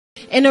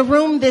In a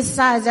room this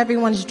size,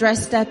 everyone's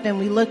dressed up and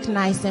we look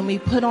nice and we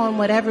put on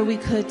whatever we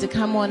could to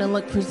come on and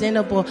look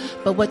presentable.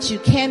 But what you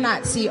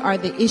cannot see are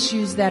the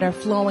issues that are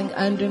flowing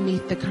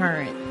underneath the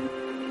current.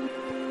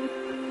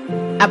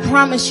 I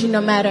promise you,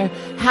 no matter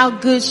how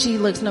good she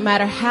looks, no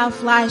matter how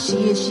fly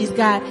she is, she's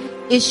got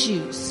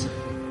issues.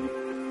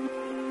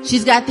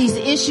 She's got these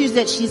issues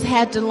that she's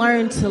had to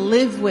learn to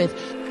live with.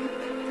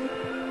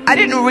 I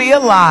didn't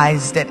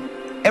realize that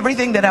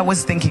everything that I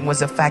was thinking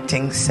was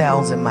affecting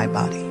cells in my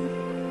body.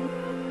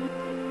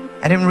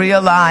 I didn't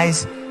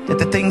realize that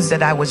the things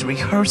that I was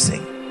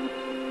rehearsing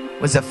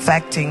was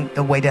affecting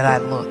the way that I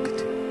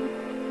looked,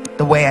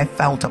 the way I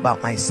felt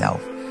about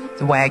myself,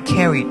 the way I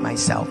carried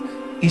myself,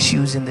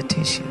 issues in the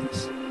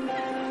tissues.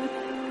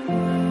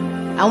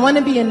 I want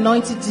to be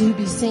anointed to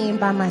be seen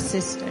by my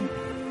sister.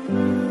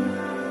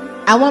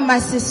 I want my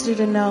sister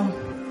to know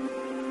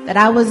that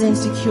I was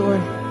insecure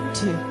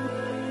too.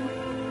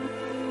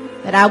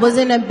 That I was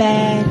in a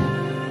bad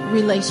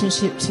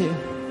relationship too.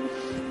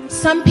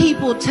 Some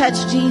people touch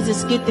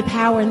Jesus, get the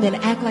power, and then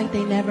act like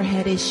they never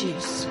had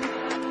issues.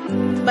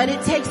 But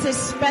it takes a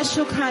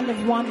special kind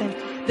of woman,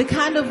 the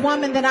kind of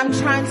woman that I'm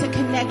trying to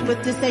connect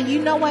with, to say, you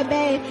know what,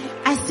 babe?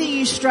 I see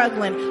you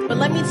struggling, but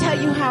let me tell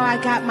you how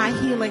I got my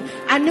healing.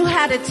 I knew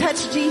how to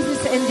touch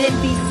Jesus and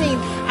then be seen.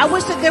 I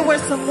wish that there were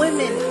some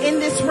women in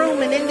this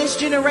room and in this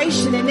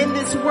generation and in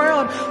this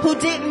world who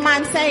didn't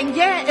mind saying,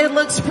 yeah, it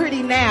looks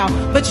pretty now,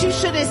 but you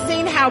should have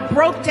seen how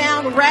broke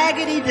down,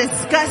 raggedy,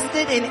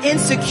 disgusted, and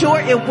insecure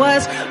it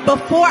was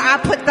before I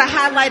put the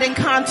highlight and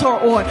contour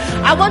on.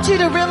 I want you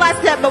to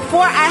realize that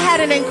before I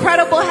had an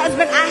incredible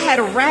husband, I had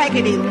a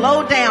raggedy,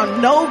 low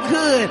down, no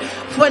good,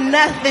 for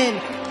nothing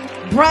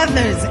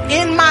brothers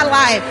in my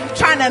life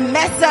trying to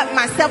mess up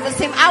my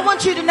self-esteem. I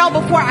want you to know,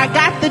 before I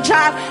got the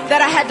job,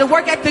 that I had to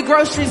work at the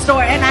grocery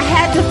store and I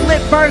had to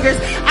flip burgers.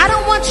 I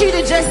don't want you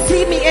to just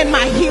see me in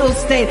my heel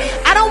state.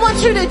 I don't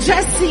want you to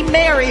just see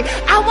Mary.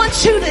 I want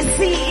you to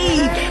see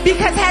Eve,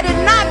 because had it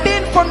not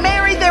been for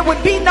Mary, there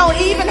would be no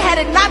Eve, and had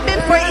it not been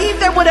for Eve,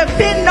 there would have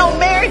been no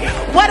Mary.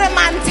 What am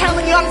I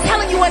telling you? I'm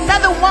telling you,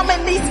 another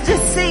woman needs to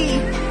see.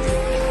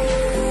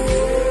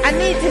 I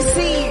need to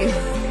see you.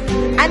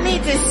 I need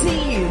to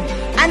see you.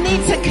 I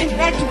need to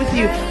connect with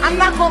you. I'm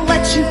not going to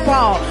let you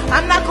fall.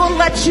 I'm not going to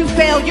let you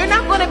fail. You're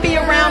not going to be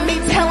around me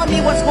telling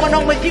me what's going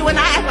on with you and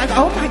I act like,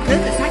 oh my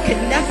goodness, I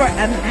could never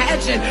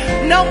imagine.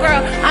 No,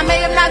 girl, I may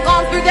have not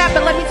gone through that,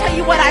 but let me tell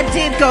you what I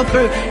did go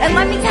through. And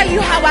let me tell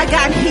you how I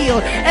got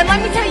healed. And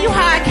let me tell you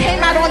how I came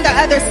out on the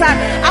other side.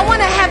 I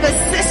want to have a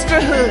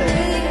sisterhood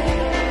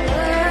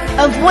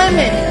of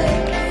women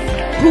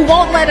who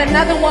won't let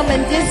another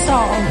woman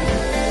dissolve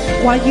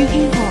while you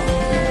evolve.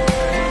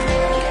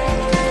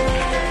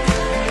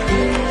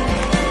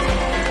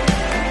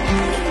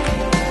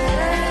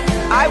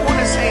 I want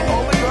to say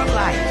over your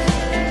life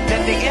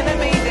that the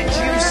enemy that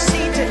you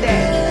see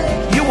today,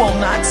 you will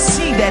not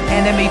see that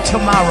enemy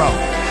tomorrow.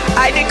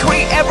 I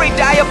decree every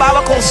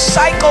diabolical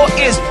cycle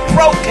is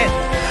broken.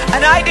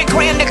 And I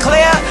decree and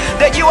declare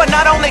that you are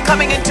not only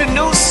coming into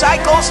new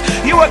cycles,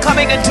 you are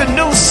coming into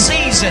new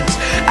seasons.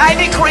 I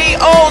decree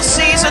old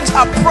seasons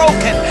are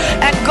broken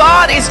and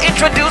God is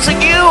introducing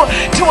you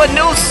to a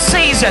new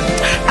season.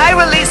 I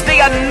release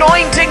the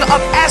anointing of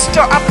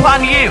Esther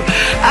upon you.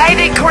 I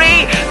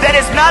decree that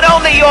it's not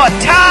only your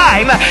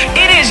time,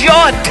 it is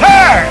your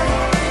turn.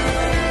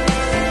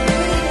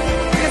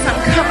 Because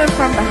I'm coming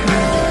from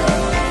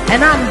behind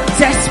and I'm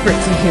desperate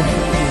to hear from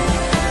you.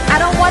 I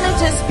don't want to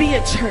just be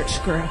a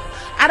church girl.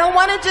 I don't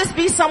want to just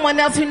be someone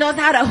else who knows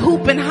how to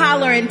hoop and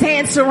holler and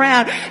dance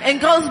around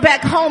and goes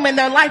back home and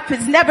their life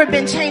has never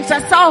been changed.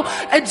 I saw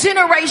a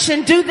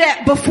generation do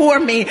that before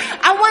me.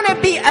 I want to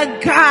be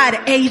a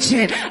God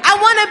agent. I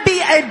want to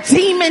be a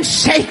demon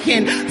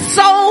shaking,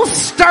 soul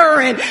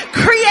stirring,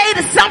 create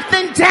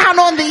something down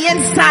on the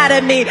inside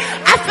of me.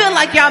 I feel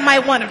like y'all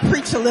might want to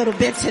preach a little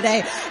bit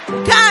today.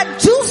 God,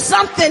 do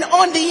something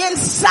on the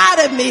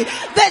inside of me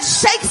that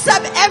shakes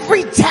up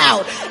every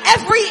doubt,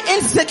 every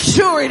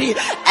insecurity,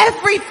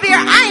 every fear.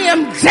 I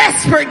am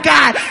desperate,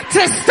 God,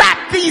 to stop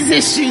these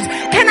issues.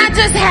 Can I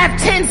just have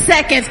 10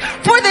 seconds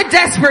for the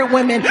desperate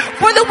women,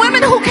 for the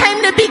women who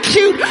came to be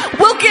cute?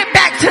 We'll get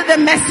back to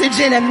the message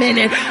in a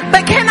minute,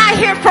 but can I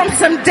hear from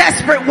some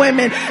desperate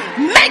women?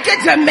 Make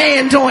a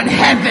demand on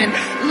heaven.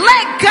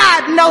 Let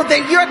God know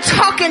that you're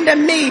talking to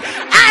me.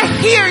 I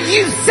hear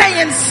you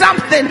saying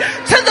something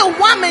to the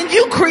woman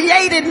you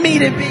created me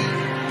to be.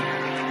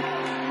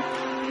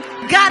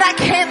 God, I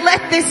can't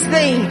let this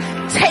thing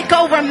take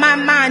over my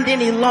mind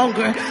any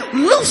longer.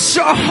 Loose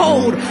your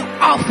hold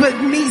off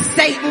of me,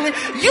 Satan.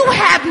 You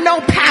have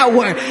no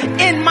power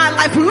in my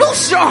life.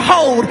 Loose your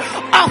hold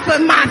off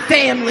of my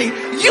family.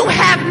 You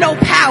have no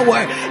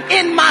power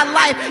in my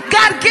life.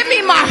 God, give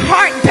me my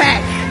heart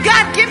back.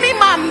 God, give me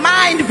my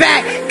mind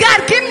back.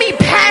 God, give me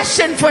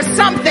passion for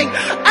something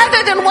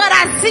other than what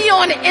I see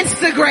on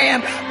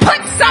Instagram.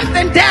 Put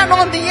something down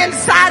on the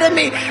inside of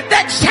me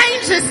that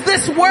changes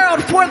this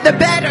world for the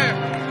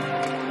better.